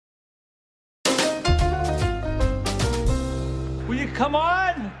come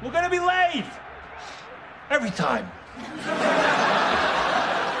on. We're gonna be late. Every time.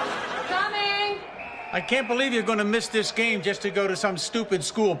 Coming. I can't believe you're going to miss this game just to go to some stupid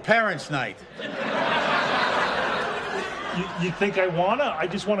school parents' night. You think I wanna? I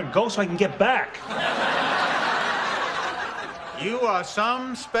just wanna go so I can get back. You are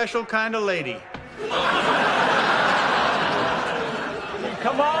some special kind of lady.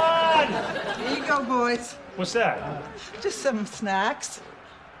 Come on! Here you go, boys. What's that? Just some snacks.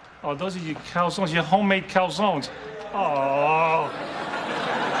 Oh, those are your calzones, your homemade calzones. Oh.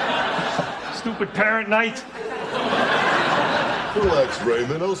 Stupid parent night. Relax,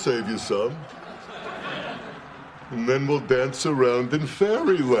 Raymond. I'll save you some. And then we'll dance around in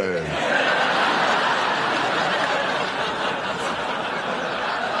fairyland.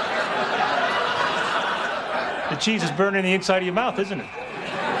 The cheese is burning the inside of your mouth, isn't it?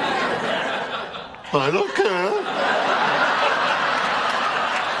 I don't care.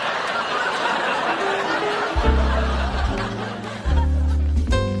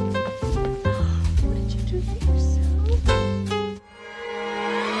 What did you do for yourself?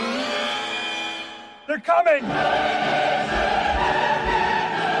 They're coming!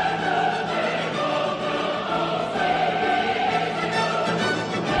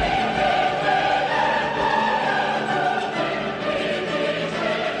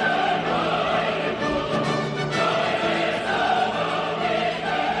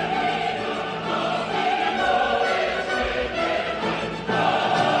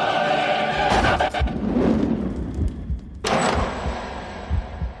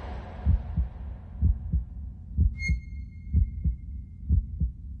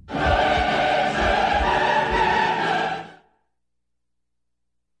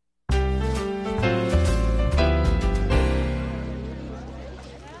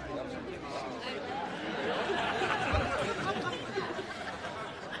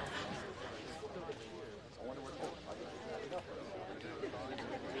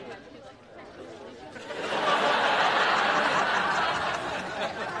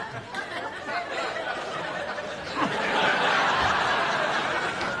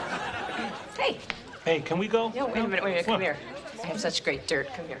 Hey, can we go? No, wait a minute, come here. I have such great dirt,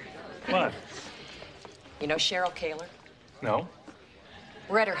 come here. What? You know Cheryl Kaler? No.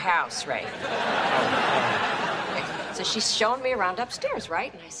 We're at her house, Ray. So she's showing me around upstairs,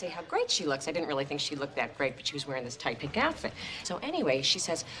 right? And I say how great she looks. I didn't really think she looked that great, but she was wearing this tight pink outfit. So anyway, she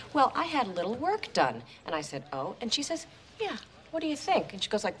says, well, I had a little work done. And I said, oh? And she says, yeah, what do you think? And she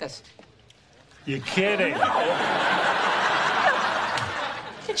goes like this. You're kidding.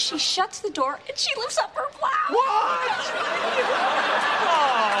 And she shuts the door, and she lifts up her blouse. What?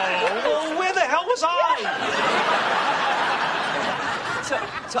 Oh, well, where the hell was I?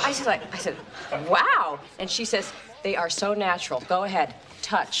 So I said, wow. And she says, they are so natural. Go ahead,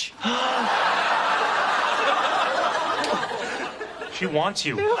 touch. She wants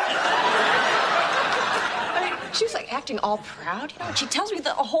you. She was like acting all proud, you know. And she tells me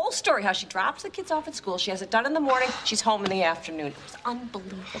the whole story, how she drops the kids off at school. She has it done in the morning. She's home in the afternoon. It was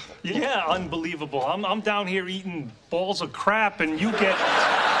unbelievable. Yeah, unbelievable. I'm down here eating balls of crap, and you get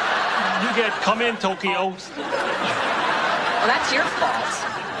come in, Tokyo. Well, that's your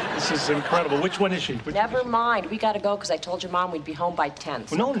fault. This is incredible. Which one is she? Never mind. We gotta go because I told your mom we'd be home by 10.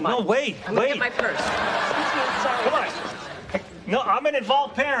 So No, wait. I'm gonna get my purse. Excuse me, sorry. Come on. No, I'm an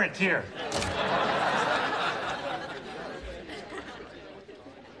involved parent here.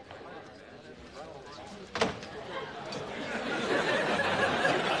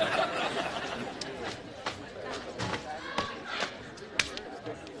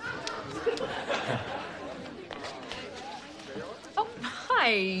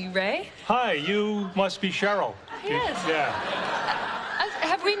 Hi, Ray. Hi, you must be Cheryl. Yes. Yeah.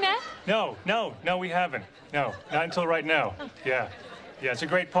 Have we met? No, we haven't. No, not until right now. Yeah. Yeah, it's a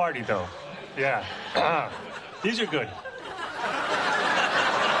great party, though. Yeah. These are good.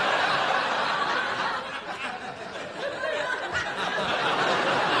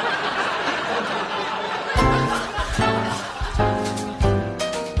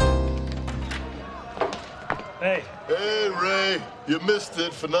 Hey. Hey, Ray. You missed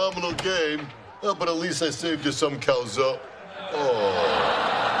it. Phenomenal game. Oh, but at least I saved you some calzone. Oh.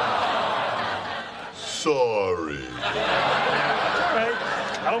 Sorry. All right.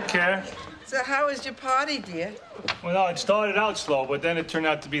 I don't care. So how was your party, dear? Well, no, it started out slow, but then it turned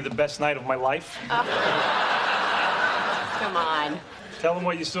out to be the best night of my life. Come on. Tell them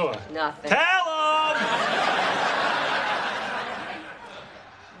what you saw. Nothing. Tell them!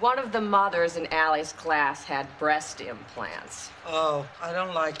 One of the mothers in Allie's class had breast implants. Oh, I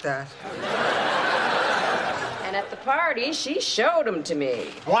don't like that. And at the party, she showed them to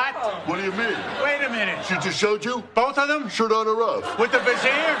me. What? What do you mean? Wait a minute. She just showed you? Both of them? Shirt on or off? With the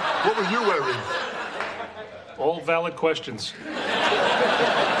brassiere? What were you wearing? All valid questions.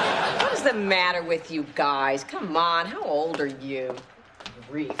 What's the matter with you guys? Come on, how old are you?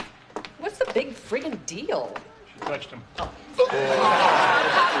 Grief. What's the big friggin' deal? She touched him. Come on.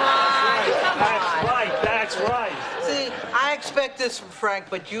 That's right. See, I expect this from Frank,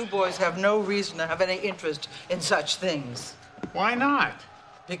 but you boys have no reason to have any interest in such things. Why not?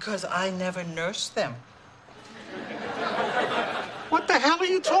 Because I never nursed them. What the hell are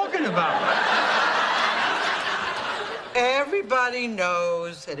you talking about? Everybody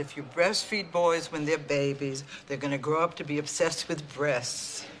knows that if you breastfeed boys when they're babies, they're going to grow up to be obsessed with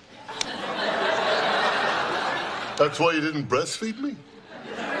breasts. That's why you didn't breastfeed me?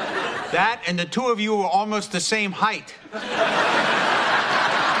 That and the two of you were almost the same height.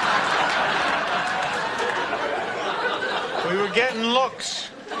 We were getting looks.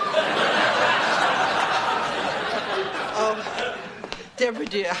 Debra,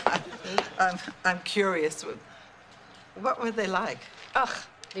 dear, I'm curious. What were they like? Ugh,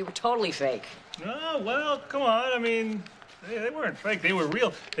 they were totally fake. Oh, well, come on. I mean, they weren't fake. They were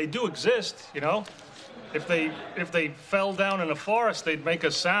real. They do exist, you know? If they fell down in a forest, they'd make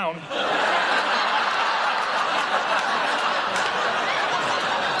a sound.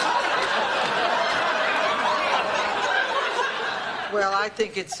 Well, I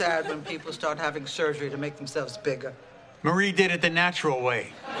think it's sad when people start having surgery to make themselves bigger. Marie did it the natural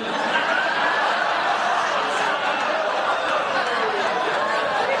way.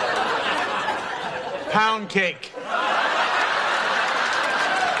 Pound cake.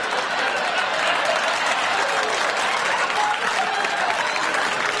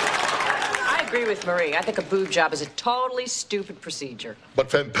 I agree with Marie. I think a boob job is a totally stupid procedure.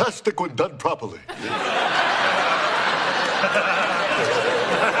 But fantastic when done properly.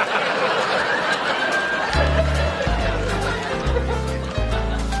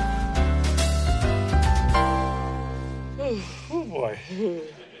 Oh, boy.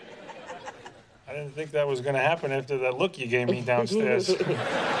 I didn't think that was going to happen after that look you gave me downstairs.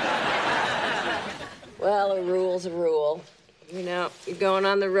 Well, a rule's a rule. You know, you're going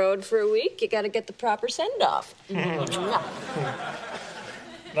on the road for a week, you got to get the proper send-off.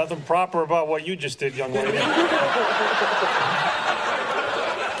 Nothing proper about what you just did, young lady.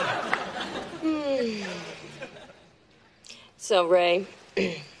 So, Ray,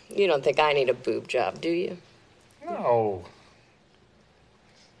 you don't think I need a boob job, do you? No.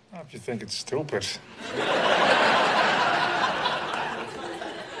 Not if you think it's stupid.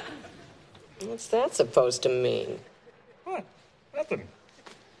 What's that supposed to mean? What? Nothing.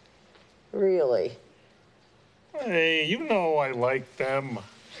 Really? Hey, you know I like them.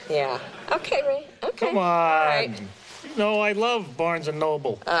 Yeah. Okay, Ray. Okay. Come on. All right. You know I love Barnes &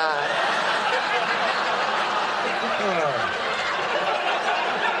 Noble. Come on.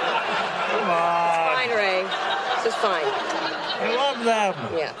 Fine, Ray. This is fine. I love them.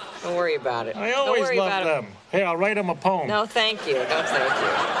 Yeah. Don't worry about it. I Don't always worry love about them. Hey, I'll write them a poem. No, thank you. No, thank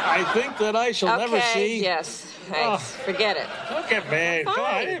you. I think that I shall never Okay. see. Yes. Thanks. Forget it. Look at me. Come on,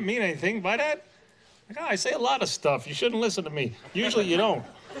 I Fine. didn't mean anything by that. I say a lot of stuff. You shouldn't listen to me. Usually you don't.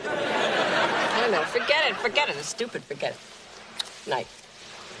 I don't know. Forget it. Forget it. It's stupid. Forget it. Night.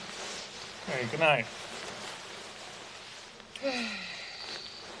 Hey, good night.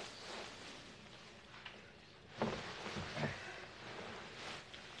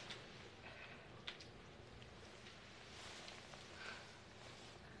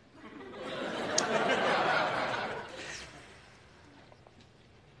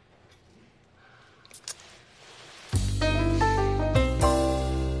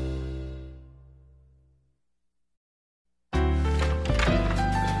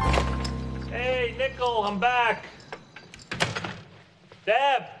 Nickel, I'm back.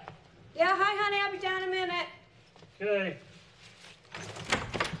 Deb. Yeah, hi, honey. I'll be down in a minute. Okay.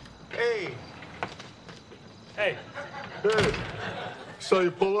 Hey. Hey, Hey, saw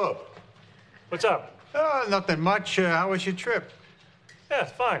you pull up. what's up? Nothing much. How was your trip? Yeah,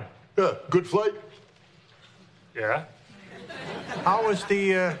 it's fine. Yeah, good flight? Yeah? How was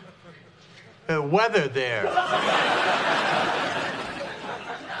the weather there?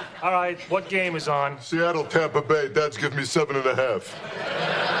 All right, what game is on? Seattle, Tampa Bay. Dad's giving me 7.5.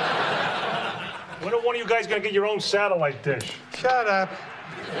 When are one of you guys gonna get your own satellite dish? Shut up.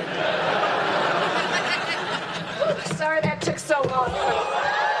 Sorry that took so long.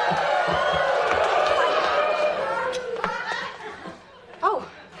 Oh.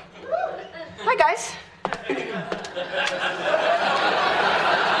 Hi, guys.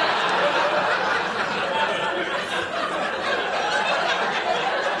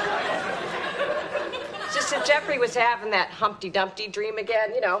 he was having that Humpty Dumpty dream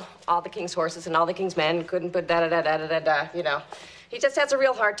again. You know, all the king's horses and all the king's men couldn't put da-da-da-da-da-da, you know. He just has a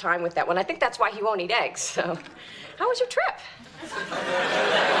real hard time with that one. I think that's why he won't eat eggs, so. How was your trip?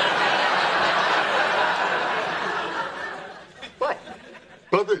 What?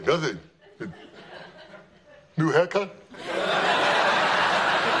 Nothing. New haircut?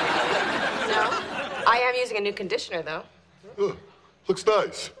 No. I am using a new conditioner, though. Looks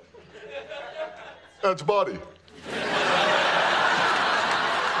nice. Adds body.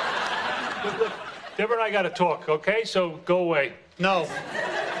 Look, Debra and I got to talk, okay? So go away. No.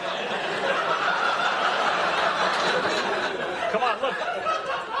 Come on, look.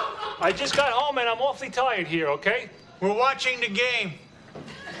 I just got home and I'm awfully tired here, okay? We're watching the game.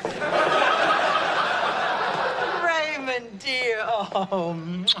 Raymond, dear. Oh,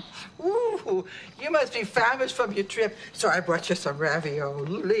 ooh, you must be famished from your trip, so I brought you some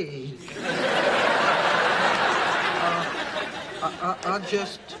ravioli. I'll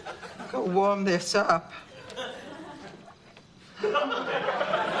just go warm this up.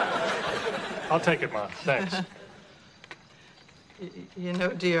 I'll take it, Mom. Thanks. You know,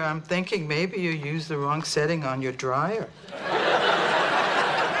 dear, I'm thinking maybe you used the wrong setting on your dryer.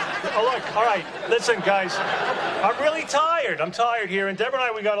 Oh, look, all right. Listen, guys, I'm really tired. I'm tired here. And Debra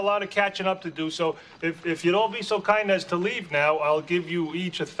and I, we got a lot of catching up to do. So if you'd all be so kind as to leave now, I'll give you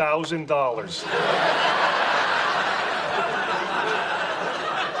each $1,000.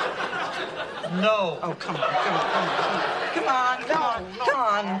 No. Oh, come on.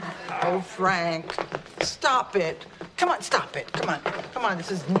 Oh, Frank, stop it. Come on.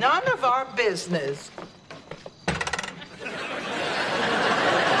 This is none of our business.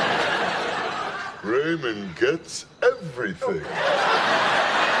 Raymond gets everything.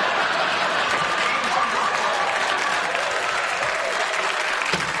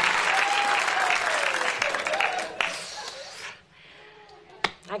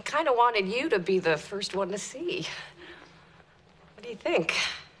 I kind of wanted you to be the first one to see. What do you think?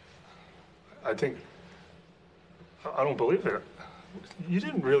 I don't believe it. You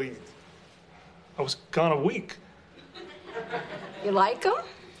didn't really. I was gone a week. You like him?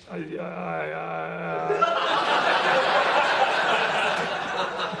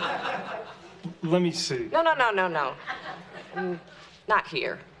 Let me see. No. Not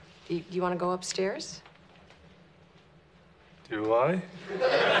here. Do you want to go upstairs? Do I?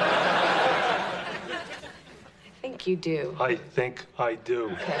 I think you do. I think I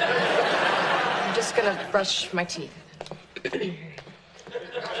do. Okay. I'm just gonna brush my teeth.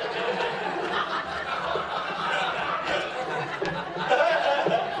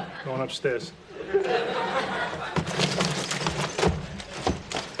 Going upstairs.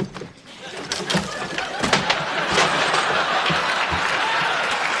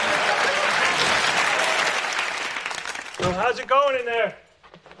 So how's it going in there?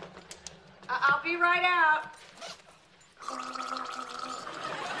 I'll be right out.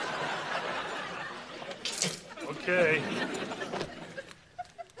 Okay.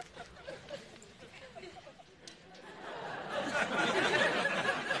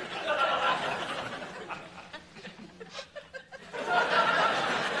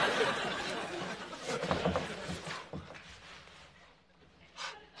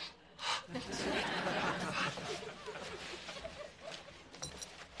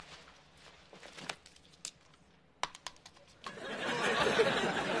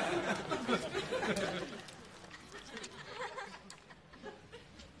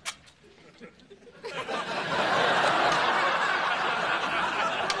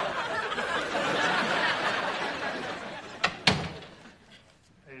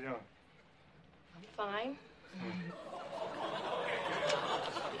 Fine.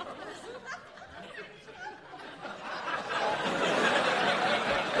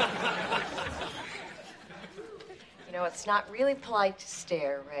 You know, it's not really polite to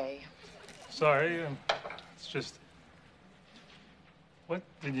stare, Ray. Sorry, it's just... What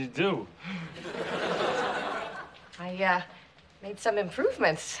did you do? I, made some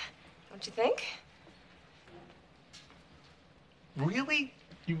improvements, don't you think? Really?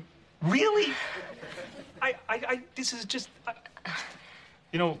 You really? This is just...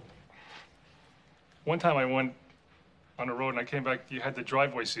 You know, one time I went on the road and I came back, you had the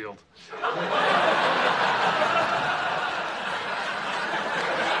driveway sealed.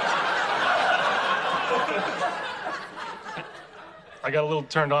 I got a little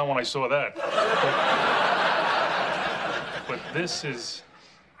turned on when I saw that. But this is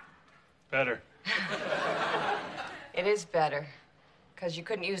better. It is better, because you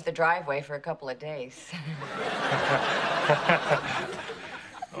couldn't use the driveway for a couple of days.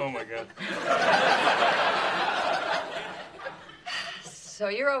 Oh, my God. So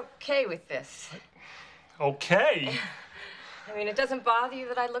you're okay with this? Okay. I mean, it doesn't bother you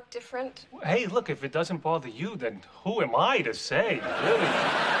that I look different? Hey, look, if it doesn't bother you, then who am I to say, really?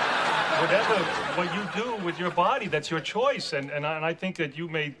 What you do with your body, that's your choice. And I think that you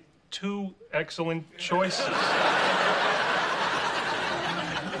made 2 excellent choices.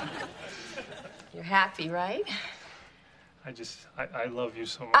 You're happy, right? I love you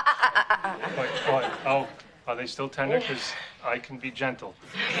so much. What? Oh, are they still tender? Because I can be gentle.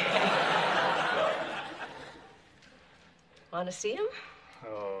 Want to see him?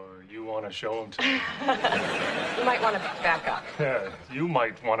 Oh, you want to show them to me? You might want to back up. Yeah, you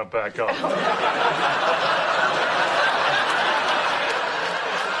might want to back up.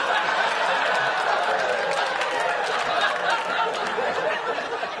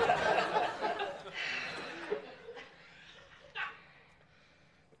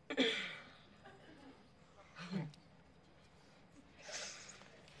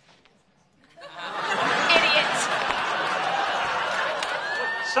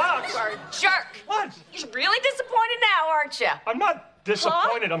 Socks? You are a jerk. What? You're really disappointed now, aren't you? I'm not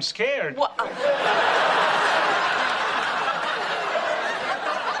disappointed. I'm scared. What? What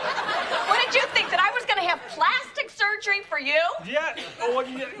did you think, that I was going to have plastic surgery for you? Yeah. Oh,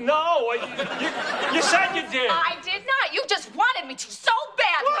 no. You said you did. I did not. You just wanted me to so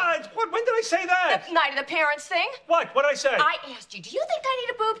badly. What? When did I say that? The night of the parents thing. What did I say? I asked you, do you think I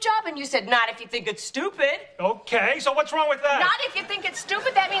need a boob job? And you said, not if you think it's stupid. Okay, so what's wrong with that? Not if you think it's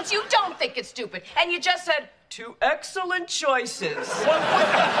stupid. That means you don't think it's stupid. And you just said, 2 excellent choices.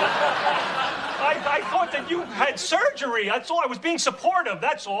 I thought that you had surgery. That's all. I was being supportive.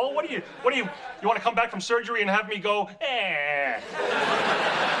 That's all. What do you want to come back from surgery and have me go,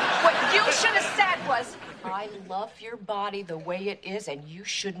 What you should have said was, I love your body the way it is, and you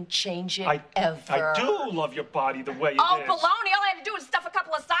shouldn't change it ever. I do love your body the way it is. Oh, baloney. All I had to do was stuff a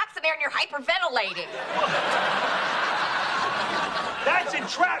couple of socks in there and you're hyperventilating. That's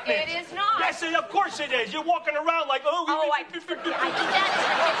entrapment. It is not. Yes, of course it is. You're walking around like, That is ridiculous. I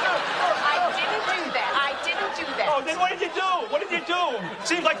didn't do that. Oh, then what did you do? What did you do?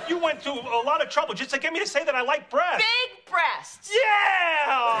 Seems like you went to a lot of trouble just to get me to say that I like breasts. Big breasts.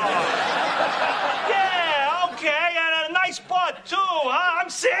 Yeah! Yeah, okay, and a nice butt, too, huh? I'm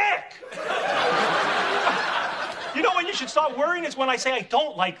sick! You know when you should start worrying is when I say I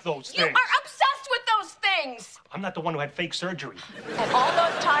don't like those things. You are obsessed with those things. I'm not the one who had fake surgery. And all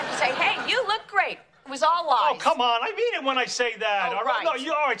those times you say, hey, you look great. It was all lies. Oh, come on. I mean it when I say that. Oh, all right? right.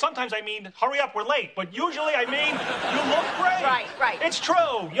 No, all right. Sometimes I mean, hurry up, we're late. But usually I mean, you look great. Right. It's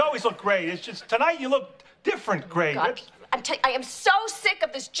true. You always look great. It's just tonight you look different great. God, I am so sick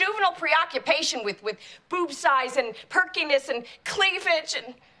of this juvenile preoccupation with boob size and perkiness and cleavage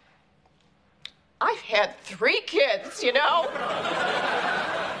and... I've had 3 kids, you know?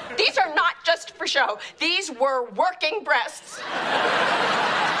 These are not just for show. These were working breasts.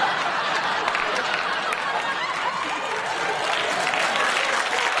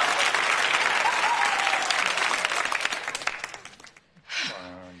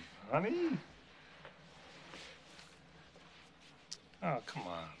 Honey? Oh, come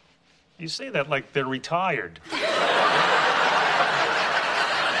on. You say that like they're retired.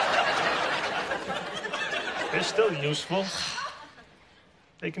 They're still useful.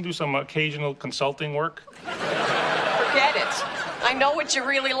 They can do some occasional consulting work. Forget it. I know what you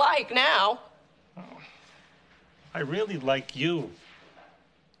really like now. Oh, I really like you.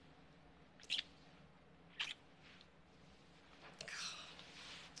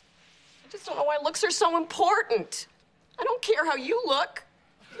 I just don't know why looks are so important. I don't care how you look.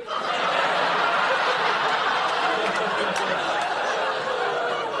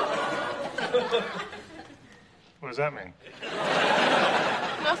 What does that mean?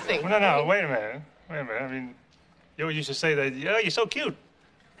 Nothing. No, wait a minute. I mean, you used to say that, you're so cute.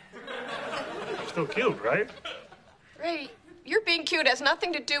 You're still cute, right? Ray, your being cute has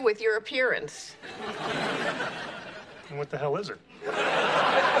nothing to do with your appearance. And what the hell is it?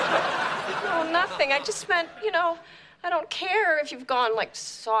 Oh, nothing. I just meant, I don't care if you've gone, like,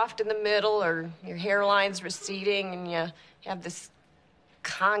 soft in the middle or your hairline's receding and you have this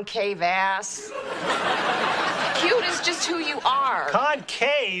concave ass. Cute is just who you are.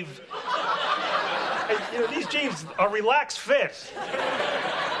 Concave? Hey, these jeans are relaxed fit.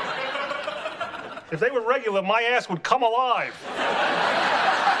 If they were regular, my ass would come alive.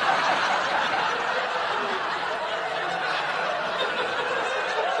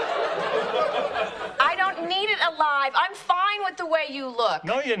 I don't need it alive. I'm fine with the way you look.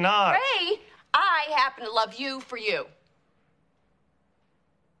 No, you're not. Ray, I happen to love you for you.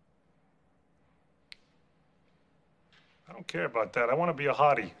 I don't care about that. I want to be a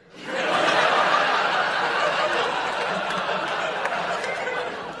hottie.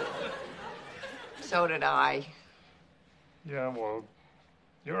 So did I. Yeah, well,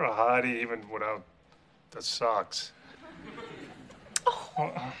 you're a hottie even without the socks.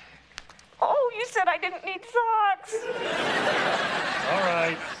 Oh, you said I didn't need socks. All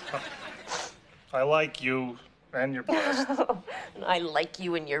right. I like you and your breast. I like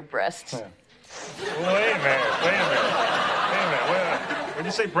you and your breasts. Yeah. Well, wait a minute. What'd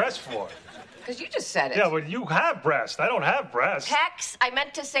you say breast for? Because you just said it. Yeah, but you have breast. I don't have breast. Pecs. I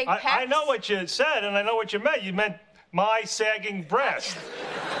meant to say pecs. I know what you said, and I know what you meant. You meant my sagging breast.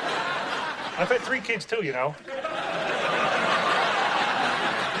 I've had 3 kids, too, you know.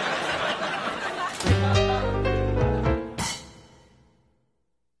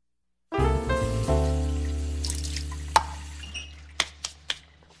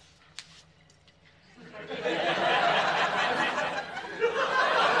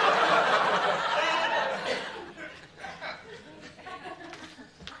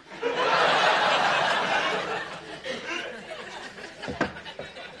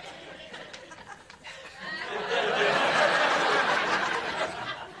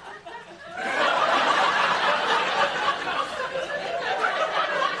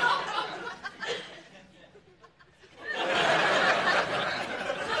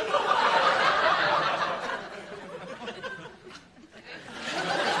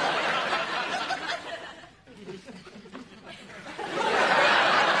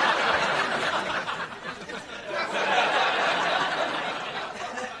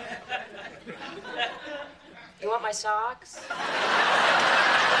 You want my socks? Is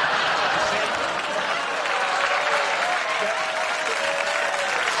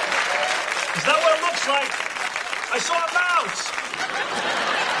that what it looks like? I saw a mouse.